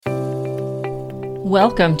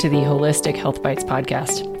Welcome to the Holistic Health Bites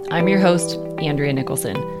podcast. I'm your host, Andrea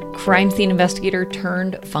Nicholson, crime scene investigator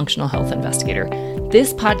turned functional health investigator.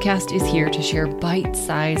 This podcast is here to share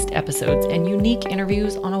bite-sized episodes and unique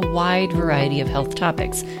interviews on a wide variety of health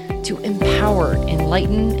topics to empower,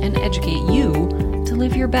 enlighten, and educate you to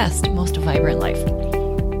live your best, most vibrant life.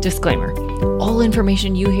 Disclaimer: all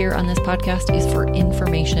information you hear on this podcast is for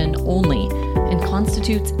information only and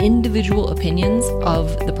constitutes individual opinions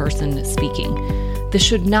of the person speaking. This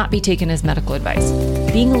should not be taken as medical advice.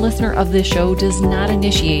 Being a listener of this show does not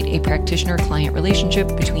initiate a practitioner-client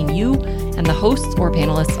relationship between you and the hosts or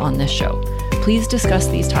panelists on this show. Please discuss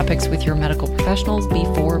these topics with your medical professionals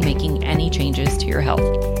before making any changes to your health.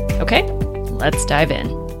 Okay, let's dive in.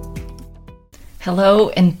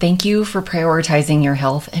 Hello, and thank you for prioritizing your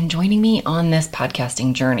health and joining me on this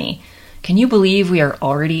podcasting journey. Can you believe we are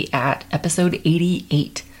already at episode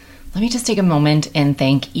 88? Let me just take a moment and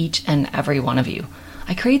thank each and every one of you.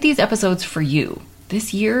 I create these episodes for you.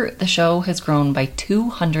 This year, the show has grown by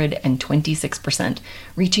 226%,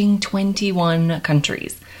 reaching 21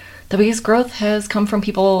 countries. The biggest growth has come from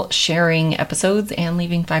people sharing episodes and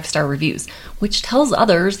leaving 5-star reviews, which tells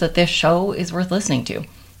others that this show is worth listening to.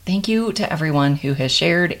 Thank you to everyone who has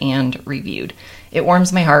shared and reviewed. It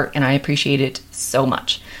warms my heart and I appreciate it so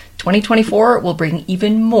much. 2024 will bring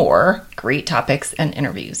even more great topics and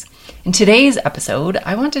interviews. In today's episode,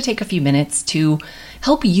 I want to take a few minutes to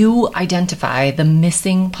help you identify the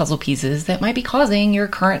missing puzzle pieces that might be causing your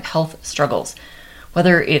current health struggles.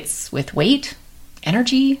 Whether it's with weight,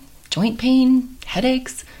 energy, joint pain,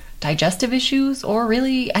 headaches, digestive issues, or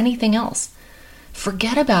really anything else.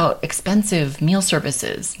 Forget about expensive meal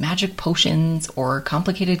services, magic potions, or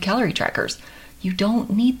complicated calorie trackers. You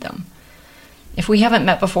don't need them. If we haven't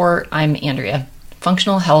met before, I'm Andrea,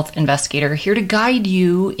 functional health investigator, here to guide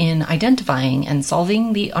you in identifying and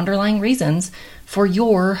solving the underlying reasons for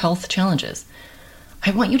your health challenges.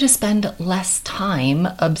 I want you to spend less time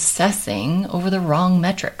obsessing over the wrong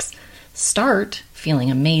metrics. Start feeling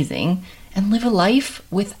amazing and live a life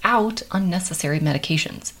without unnecessary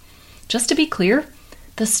medications. Just to be clear,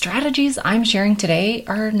 the strategies I'm sharing today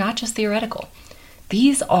are not just theoretical.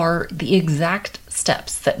 These are the exact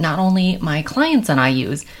steps that not only my clients and I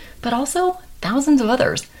use, but also thousands of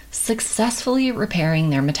others, successfully repairing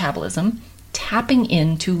their metabolism, tapping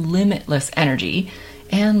into limitless energy,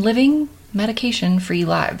 and living medication-free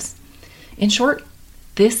lives. In short,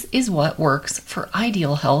 this is what works for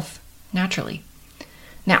ideal health naturally.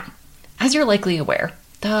 Now, as you're likely aware,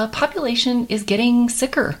 the population is getting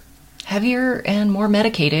sicker, heavier, and more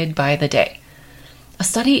medicated by the day. A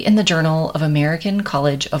study in the Journal of American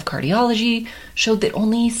College of Cardiology showed that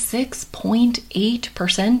only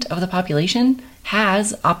 6.8% of the population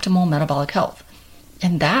has optimal metabolic health.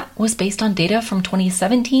 And that was based on data from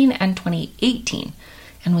 2017 and 2018.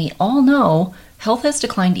 And we all know health has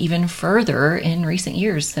declined even further in recent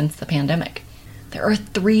years since the pandemic. There are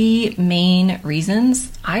 3 main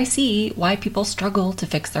reasons I see why people struggle to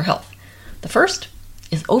fix their health. The first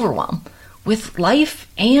is overwhelm with life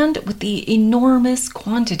and with the enormous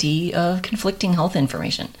quantity of conflicting health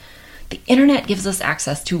information. The internet gives us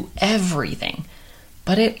access to everything,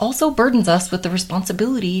 but it also burdens us with the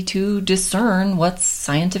responsibility to discern what's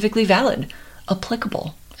scientifically valid,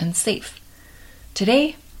 applicable, and safe.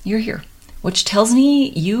 Today, you're here, which tells me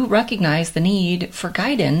you recognize the need for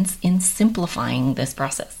guidance in simplifying this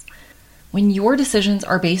process. When your decisions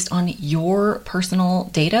are based on your personal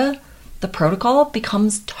data, the protocol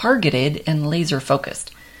becomes targeted and laser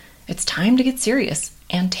focused. It's time to get serious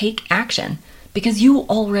and take action because you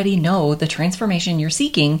already know the transformation you're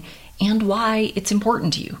seeking and why it's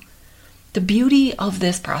important to you. The beauty of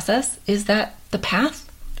this process is that the path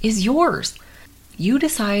is yours. You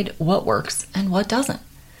decide what works and what doesn't.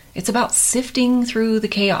 It's about sifting through the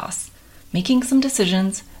chaos, making some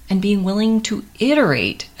decisions, and being willing to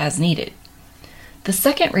iterate as needed. The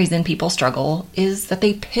second reason people struggle is that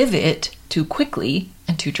they pivot too quickly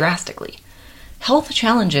and too drastically. Health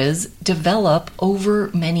challenges develop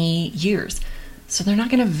over many years, so they're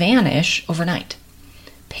not going to vanish overnight.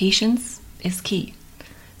 Patience is key.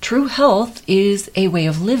 True health is a way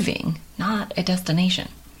of living, not a destination.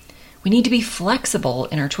 We need to be flexible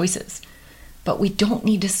in our choices, but we don't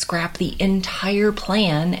need to scrap the entire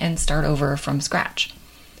plan and start over from scratch.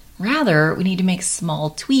 Rather, we need to make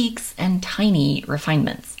small tweaks and tiny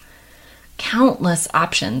refinements. Countless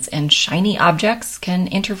options and shiny objects can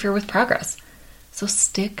interfere with progress, so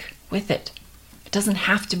stick with it. It doesn't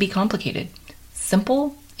have to be complicated.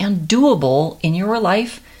 Simple and doable in your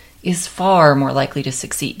life is far more likely to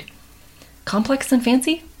succeed. Complex and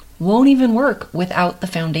fancy won't even work without the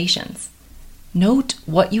foundations. Note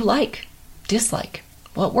what you like. dislike?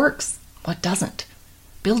 What works? What doesn't?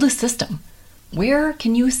 Build a system. Where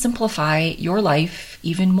can you simplify your life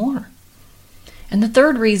even more? And the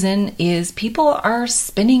third reason is people are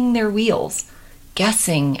spinning their wheels,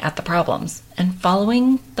 guessing at the problems, and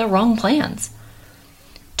following the wrong plans.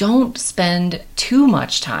 Don't spend too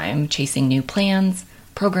much time chasing new plans,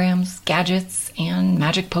 programs, gadgets, and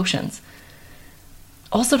magic potions.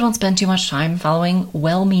 Also, don't spend too much time following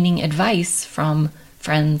well-meaning advice from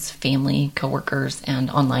friends, family, coworkers, and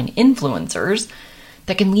online influencers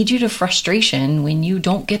that can lead you to frustration when you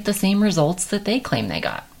don't get the same results that they claim they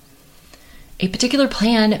got. A particular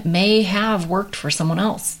plan may have worked for someone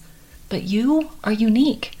else, but you are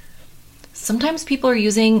unique. Sometimes people are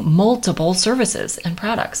using multiple services and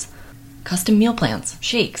products, custom meal plans,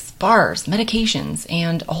 shakes, bars, medications,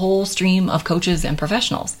 and a whole stream of coaches and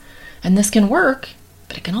professionals. And this can work,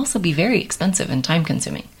 but it can also be very expensive and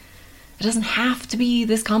time-consuming. It doesn't have to be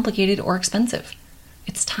this complicated or expensive.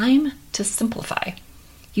 It's time to simplify.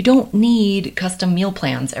 You don't need custom meal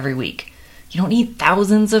plans every week. You don't need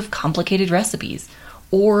thousands of complicated recipes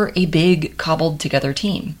or a big cobbled together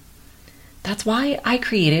team. That's why I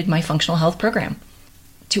created my functional health program,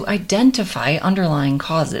 to identify underlying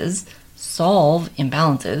causes, solve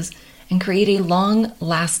imbalances, and create a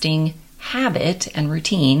long-lasting habit and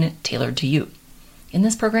routine tailored to you. In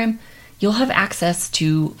this program, you'll have access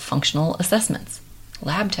to functional assessments,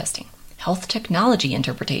 lab testing, health technology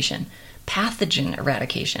interpretation, pathogen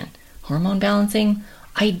eradication, hormone balancing,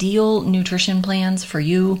 ideal nutrition plans for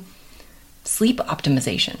you, sleep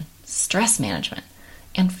optimization, stress management,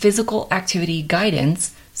 and physical activity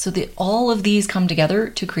guidance so that all of these come together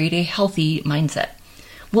to create a healthy mindset.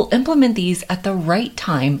 We'll implement these at the right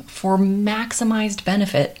time for maximized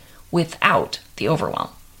benefit without the overwhelm.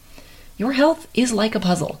 Your health is like a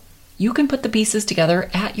puzzle. You can put the pieces together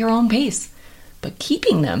at your own pace, but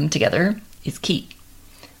keeping them together is key.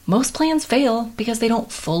 Most plans fail because they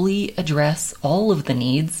don't fully address all of the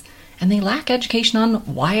needs and they lack education on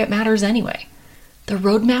why it matters anyway. The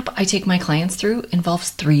roadmap I take my clients through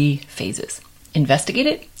involves 3 phases: investigate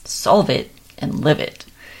it, solve it, and live it.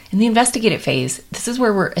 In the investigate it phase, this is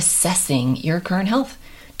where we're assessing your current health,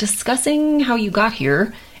 discussing how you got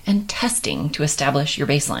here, and testing to establish your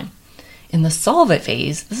baseline. In the solve it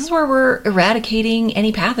phase, this is where we're eradicating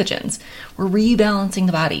any pathogens. We're rebalancing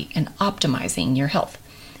the body and optimizing your health.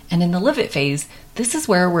 And in the live it phase, this is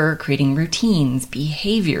where we're creating routines,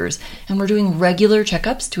 behaviors, and we're doing regular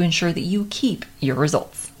checkups to ensure that you keep your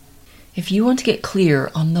results. If you want to get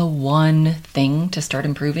clear on the one thing to start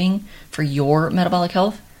improving for your metabolic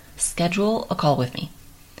health, schedule a call with me.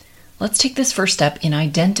 Let's take this first step in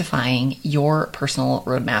identifying your personal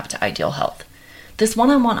roadmap to ideal health. This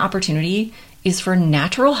one-on-one opportunity is for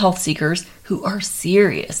natural health seekers who are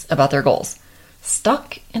serious about their goals,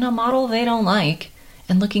 stuck in a model they don't like,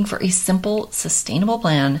 and looking for a simple, sustainable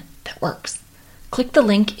plan that works. Click the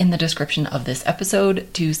link in the description of this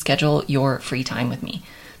episode to schedule your free time with me.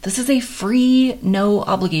 This is a free, no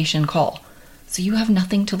obligation call, so you have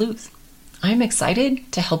nothing to lose. I'm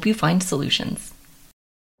excited to help you find solutions.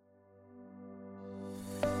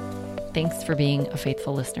 Thanks for being a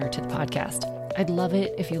faithful listener to the podcast. I'd love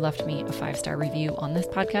it if you left me a 5-star review on this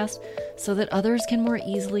podcast so that others can more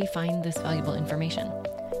easily find this valuable information.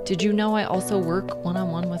 Did you know I also work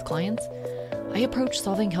one-on-one with clients? I approach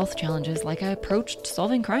solving health challenges like I approached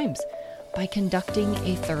solving crimes, by conducting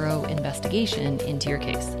a thorough investigation into your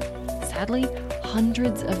case. Sadly,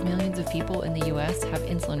 hundreds of millions of people in the US have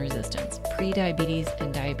insulin resistance, prediabetes,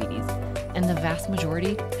 and diabetes, and the vast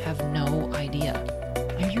majority have no idea.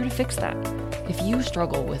 I'm here to fix that. If you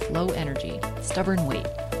struggle with low energy, stubborn weight,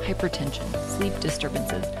 hypertension, sleep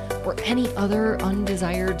disturbances, or any other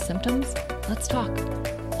undesired symptoms, let's talk.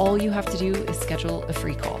 All you have to do is schedule a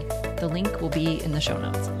free call. The link will be in the show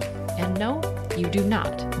notes. And no, you do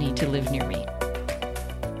not need to live near me.